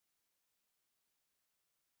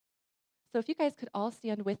So if you guys could all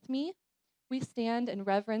stand with me, we stand in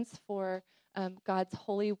reverence for God's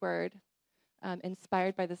holy word,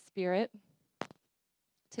 inspired by the Spirit.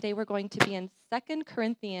 Today we're going to be in 2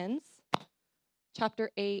 Corinthians chapter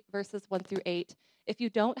 8, verses 1 through 8. If you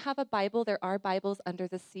don't have a Bible, there are Bibles under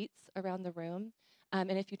the seats around the room.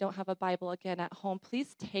 And if you don't have a Bible, again, at home,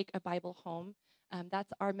 please take a Bible home.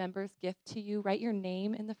 That's our members' gift to you. Write your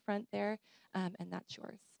name in the front there, and that's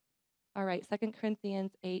yours. All right, 2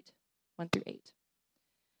 Corinthians 8, 1 through 8.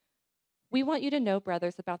 We want you to know,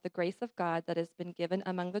 brothers, about the grace of God that has been given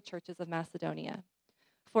among the churches of Macedonia.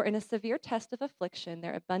 For in a severe test of affliction,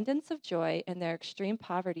 their abundance of joy and their extreme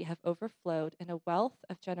poverty have overflowed in a wealth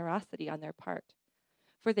of generosity on their part.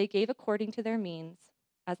 For they gave according to their means,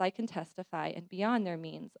 as I can testify, and beyond their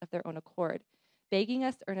means of their own accord, begging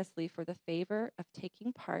us earnestly for the favor of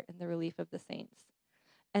taking part in the relief of the saints.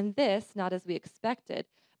 And this, not as we expected,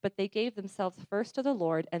 but they gave themselves first to the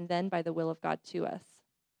Lord and then by the will of God to us.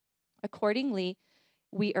 Accordingly,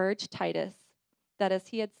 we urge Titus that as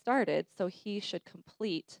he had started, so he should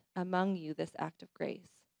complete among you this act of grace.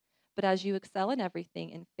 But as you excel in everything,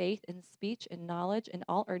 in faith, in speech, in knowledge, in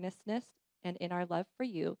all earnestness, and in our love for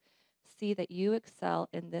you, see that you excel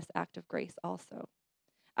in this act of grace also.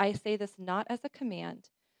 I say this not as a command,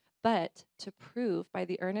 but to prove by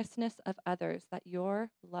the earnestness of others that your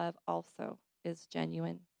love also is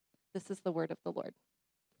genuine. This is the word of the Lord.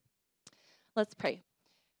 Let's pray.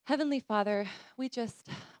 Heavenly Father, we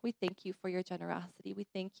thank you for your generosity. We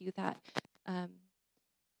thank you that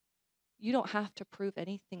you don't have to prove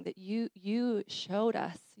anything, that you showed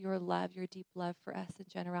us your love, your deep love for us and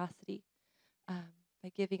generosity by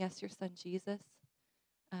giving us your son, Jesus,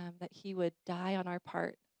 that he would die on our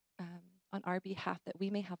part, on our behalf, that we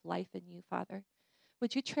may have life in you, Father.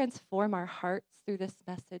 Would you transform our hearts through this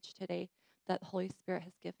message today that the Holy Spirit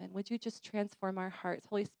has given? Would you just transform our hearts?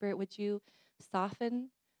 Holy Spirit, would you soften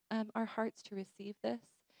our hearts to receive this?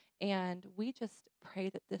 And we just pray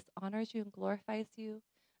that this honors you and glorifies you.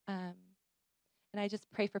 And I just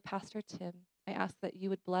pray for Pastor Tim. I ask that you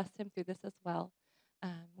would bless him through this as well.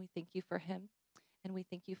 We thank you for him, and we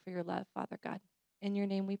thank you for your love, Father God. In your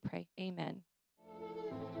name we pray. Amen.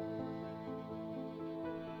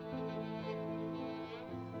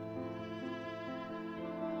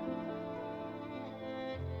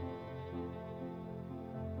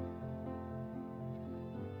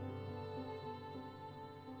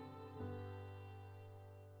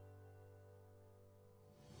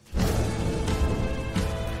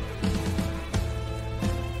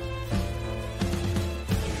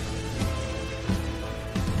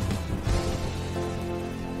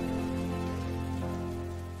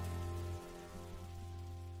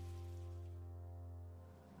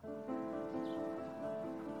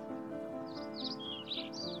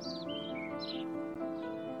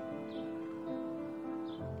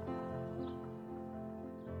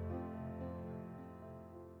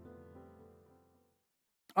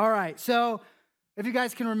 All right, so if you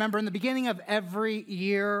guys can remember, in the beginning of every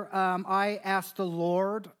year, I asked the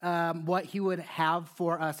Lord what he would have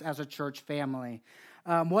for us as a church family.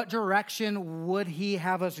 What direction would he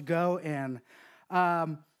have us go in?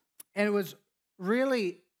 And it was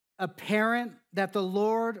really apparent that the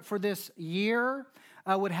Lord for this year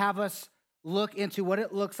would have us look into what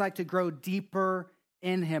it looks like to grow deeper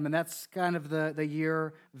in him. And that's kind of the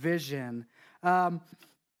year vision.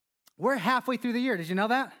 We're halfway through the year. Did you know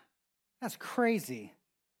that? That's crazy.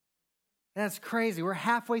 That's crazy. We're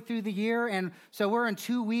halfway through the year, and so we're in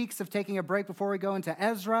 2 weeks of taking a break before we go into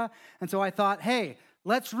Ezra. And so I thought, hey,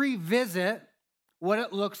 let's revisit what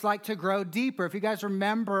it looks like to grow deeper. If you guys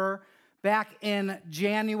remember back in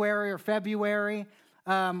January or February,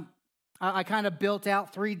 I kind of built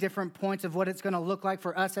out 3 different points of what it's going to look like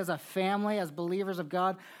for us as a family, as believers of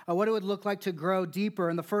God, what it would look like to grow deeper.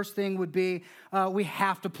 And the first thing would be we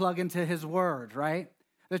have to plug into his word, right?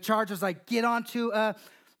 The charge was like, get onto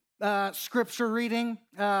scripture reading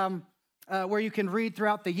where you can read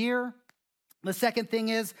throughout the year. The second thing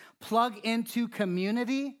is plug into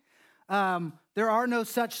community. There are no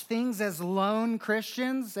such things as lone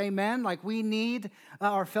Christians, amen? Like we need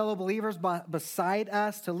our fellow believers beside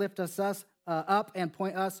us to lift us up and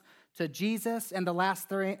point us to Jesus. And the last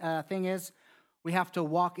thing is we have to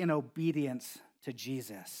walk in obedience to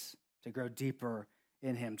Jesus to grow deeper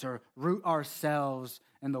in him, to root ourselves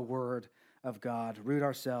in the word of God, root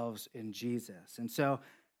ourselves in Jesus. And so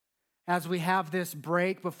as we have this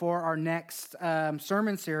break before our next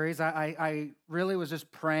sermon series, I really was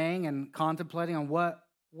just praying and contemplating on what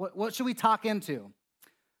should we talk into?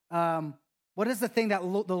 What is the thing that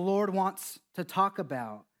the Lord wants to talk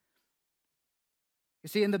about? You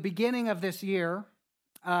see, in the beginning of this year,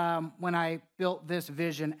 when I built this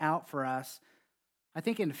vision out for us, I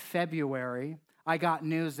think in February, I got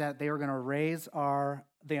news that they were going to raise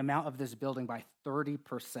the amount of this building by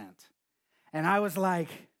 30%. And I was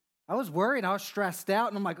worried, I was stressed out,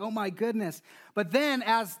 and I'm like, oh my goodness. But then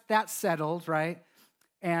as that settled, right,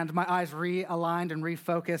 and my eyes realigned and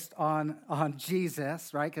refocused on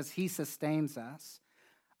Jesus, right, because he sustains us,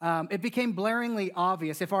 it became blaringly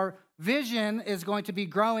obvious. If our vision is going to be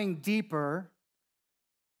growing deeper,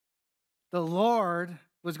 the Lord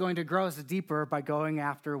was going to grow us deeper by going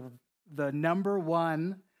after the number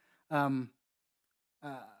one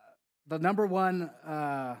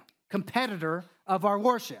competitor of our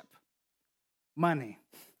worship, money.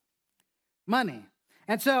 Money.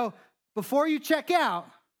 And so before you check out,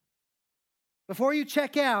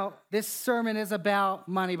 this sermon is about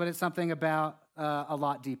money, but it's something about a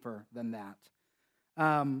lot deeper than that.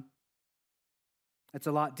 It's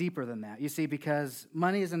a lot deeper than that, you see, because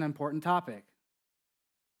money is an important topic.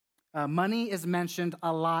 Money is mentioned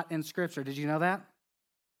a lot in Scripture. Did you know that?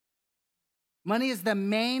 Money is the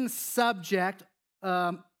main subject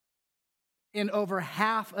in over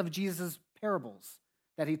half of Jesus' parables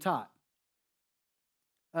that he taught.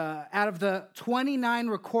 Out of the 29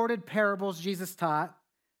 recorded parables Jesus taught,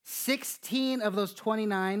 16 of those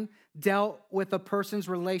 29 dealt with a person's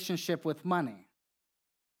relationship with money.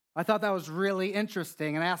 I thought that was really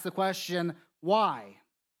interesting, and I asked the question, why?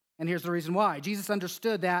 And here's the reason why. Jesus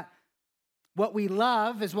understood that what we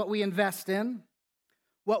love is what we invest in.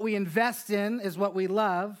 What we invest in is what we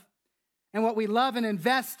love. And what we love and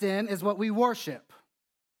invest in is what we worship.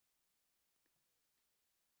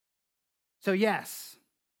 So yes,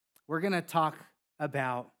 we're going to talk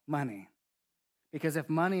about money. Because if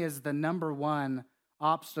money is the number one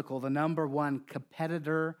obstacle, the number one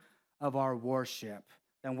competitor of our worship,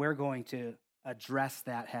 then we're going to address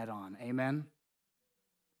that head on. Amen?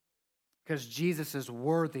 Because Jesus is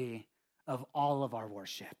worthy of all of our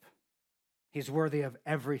worship. He's worthy of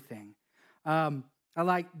everything. I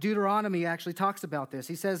like Deuteronomy actually talks about this.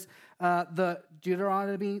 He says, the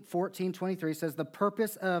Deuteronomy 14:23 says, the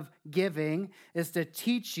purpose of giving is to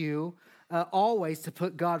teach you always to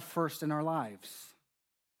put God first in our lives.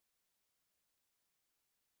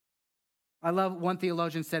 I love one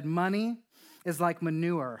theologian said, money is like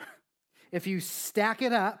manure. If you stack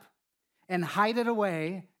it up and hide it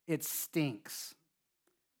away, it stinks.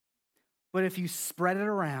 But if you spread it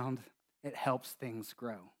around, it helps things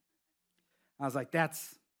grow. I was like,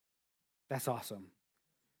 that's awesome.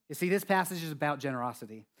 You see, this passage is about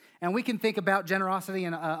generosity. And we can think about generosity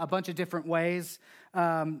in a bunch of different ways.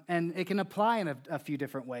 And it can apply in a few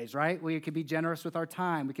different ways, right? We could be generous with our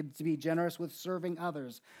time. We could be generous with serving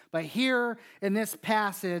others. But here in this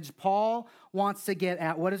passage, Paul wants to get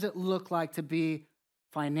at what does it look like to be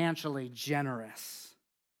financially generous?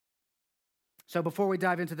 So before we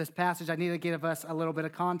dive into this passage, I need to give us a little bit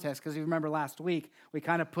of context, because you remember last week, we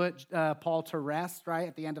kind of put Paul to rest, right,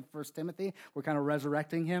 at the end of 1 Timothy. We're kind of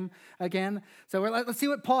resurrecting him again. So let's see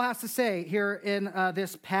what Paul has to say here in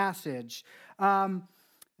this passage. In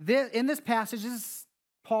this passage, this is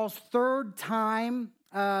Paul's third time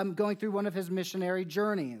going through one of his missionary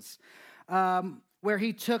journeys, where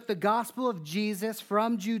he took the gospel of Jesus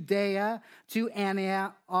from Judea to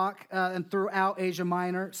Antioch and throughout Asia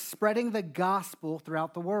Minor, spreading the gospel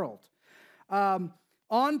throughout the world.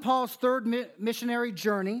 On Paul's third missionary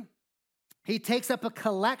journey, he takes up a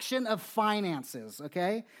collection of finances,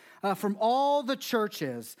 okay, from all the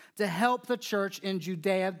churches to help the church in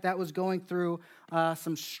Judea that was going through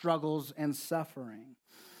some struggles and suffering.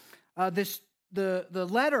 The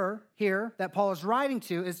letter here that Paul is writing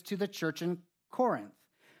to is to the church in Corinth.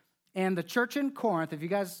 And the church in Corinth, if you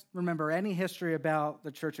guys remember any history about the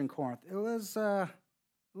church in Corinth, it was a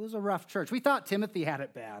rough church. We thought Timothy had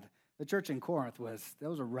it bad. The church in Corinth was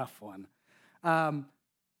a rough one. And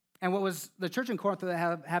what was the church in Corinth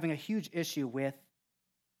having a huge issue with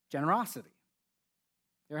generosity.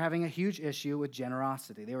 They were having a huge issue with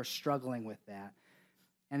generosity. They were struggling with that.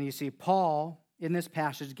 And you see, Paul, in this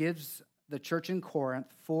passage, gives the church in Corinth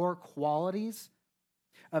 4 qualities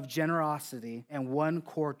of generosity and one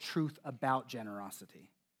core truth about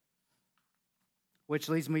generosity. Which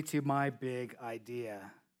leads me to my big idea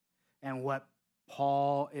and what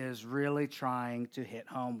Paul is really trying to hit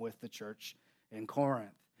home with the church in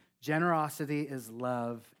Corinth. Generosity is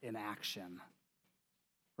love in action.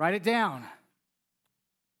 Write it down.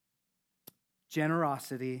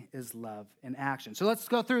 Generosity is love in action. So let's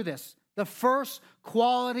go through this. The first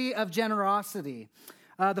quality of generosity.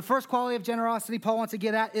 The first quality of generosity Paul wants to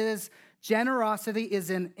get at is generosity is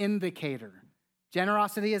an indicator.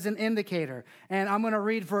 Generosity is an indicator. And I'm going to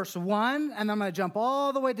read verse 1, and I'm going to jump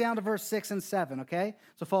all the way down to verse 6 and 7, okay?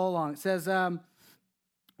 So follow along. It says,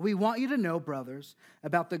 we want you to know, brothers,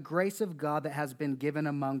 about the grace of God that has been given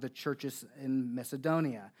among the churches in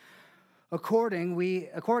Macedonia. Accordingly,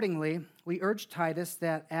 we urge Titus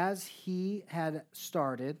that as he had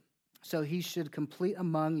started, so he should complete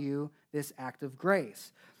among you this act of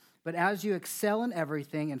grace. But as you excel in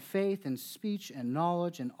everything, in faith, in speech, and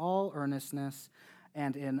knowledge, in all earnestness,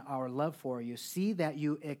 and in our love for you, see that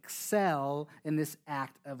you excel in this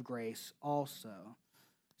act of grace also.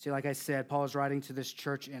 See, like I said, Paul is writing to this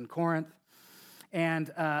church in Corinth, and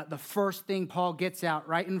the first thing Paul gets out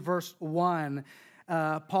right in verse 1,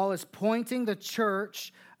 Paul is pointing the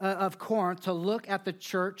church of Corinth to look at the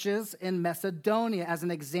churches in Macedonia as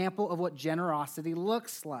an example of what generosity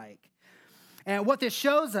looks like. And what this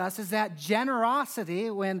shows us is that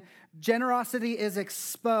generosity, when generosity is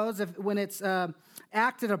exposed, when it's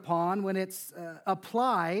acted upon, when it's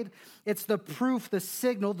applied, it's the proof, the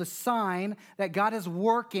signal, the sign that God is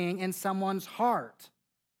working in someone's heart.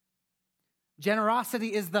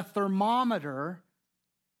 Generosity is the thermometer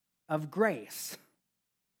of grace.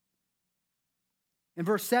 In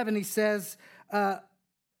verse 7, he says,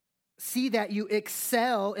 see that you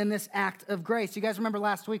excel in this act of grace. You guys remember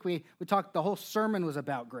last week we talked, the whole sermon was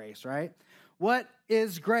about grace, right? What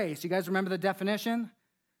is grace? You guys remember the definition?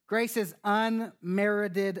 Grace is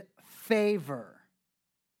unmerited favor.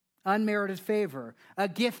 Unmerited favor. A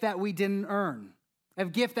gift that we didn't earn. A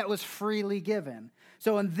gift that was freely given.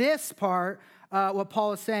 So in this part, what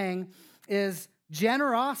Paul is saying is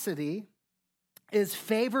generosity is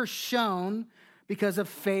favor shown because of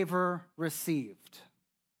favor received.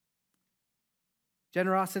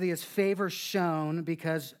 Generosity is favor shown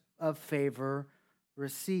because of favor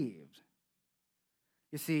received.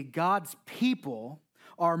 You see, God's people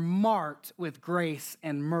are marked with grace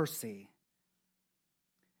and mercy.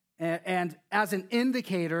 And as an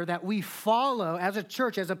indicator that we follow as a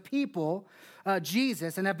church, as a people,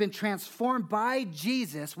 Jesus, and have been transformed by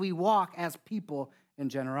Jesus, we walk as people in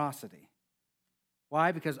generosity.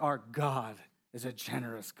 Why? Because our God is a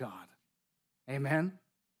generous God. Amen?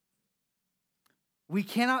 We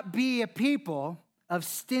cannot be a people of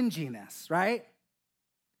stinginess, right?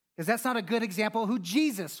 Because that's not a good example of who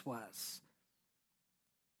Jesus was.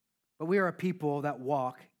 But we are a people that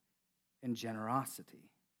walk in generosity.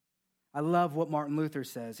 I love what Martin Luther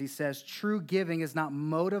says. He says, true giving is not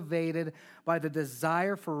motivated by the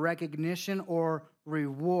desire for recognition or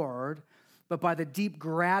reward, but by the deep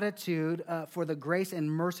gratitude for the grace and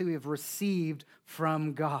mercy we have received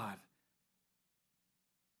from God.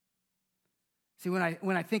 See, when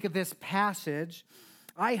I think of this passage,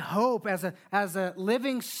 I hope as a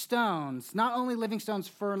Living Stones, not only Living Stones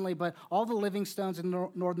Fernley, but all the Living Stones in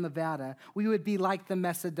Northern Nevada, we would be like the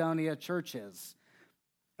Macedonia churches.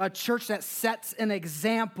 A church that sets an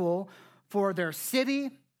example for their city,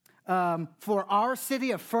 for our city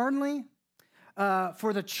of Fernley,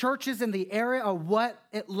 for the churches in the area of what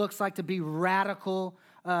it looks like to be radically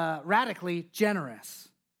generous.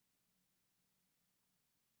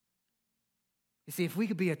 You see, if we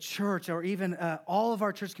could be a church, or even all of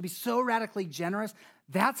our churches could be so radically generous,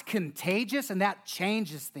 that's contagious and that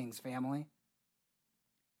changes things, family.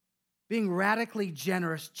 Being radically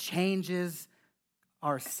generous changes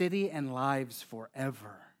our city and lives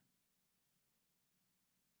forever.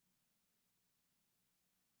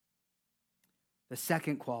 The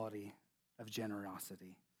second quality of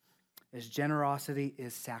generosity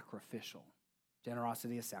is sacrificial.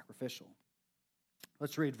 Generosity is sacrificial.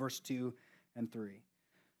 Let's read verse 2 and 3.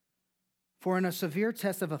 For in a severe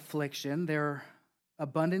test of affliction, their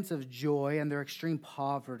abundance of joy and their extreme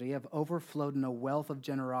poverty have overflowed in a wealth of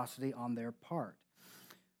generosity on their part.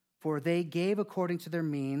 For they gave according to their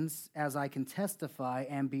means, as I can testify,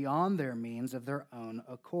 and beyond their means of their own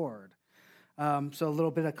accord. So a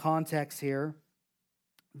little bit of context here.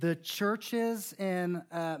 The churches in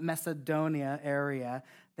Macedonia area,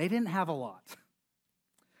 they didn't have a lot.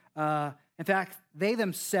 In fact, they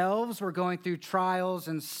themselves were going through trials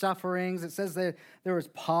and sufferings. It says that there was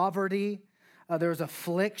poverty, there was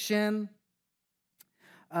affliction.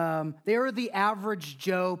 They were the average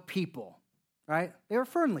Joe people, right? They were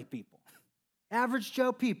Fernley people, average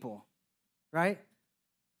Joe people, right?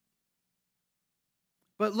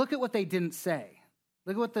 But look at what they didn't say.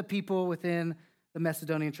 Look at what the people within the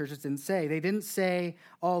Macedonian churches didn't say. They didn't say,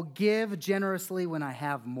 I'll give generously when I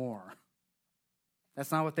have more.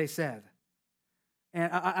 That's not what they said.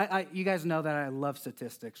 And I you guys know that I love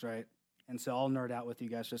statistics, right? And so I'll nerd out with you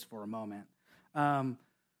guys just for a moment. I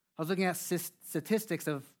was looking at statistics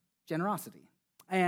of generosity.